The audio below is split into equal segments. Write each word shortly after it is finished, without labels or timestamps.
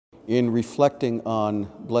In reflecting on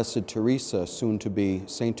Blessed Teresa, soon to be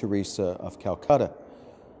Saint Teresa of Calcutta,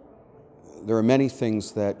 there are many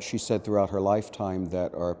things that she said throughout her lifetime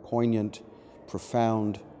that are poignant,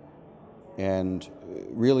 profound, and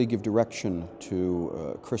really give direction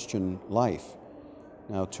to Christian life.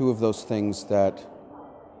 Now, two of those things that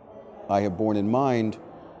I have borne in mind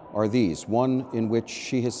are these. One in which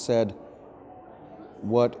she has said,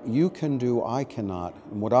 "What you can do, I cannot,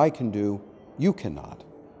 and what I can do, you cannot.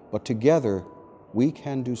 But together, we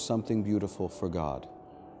can do something beautiful for God."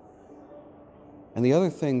 And the other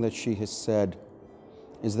thing that she has said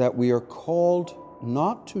is that we are called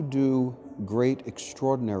not to do great,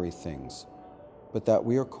 extraordinary things, but that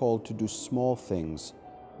we are called to do small things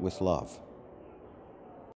with love.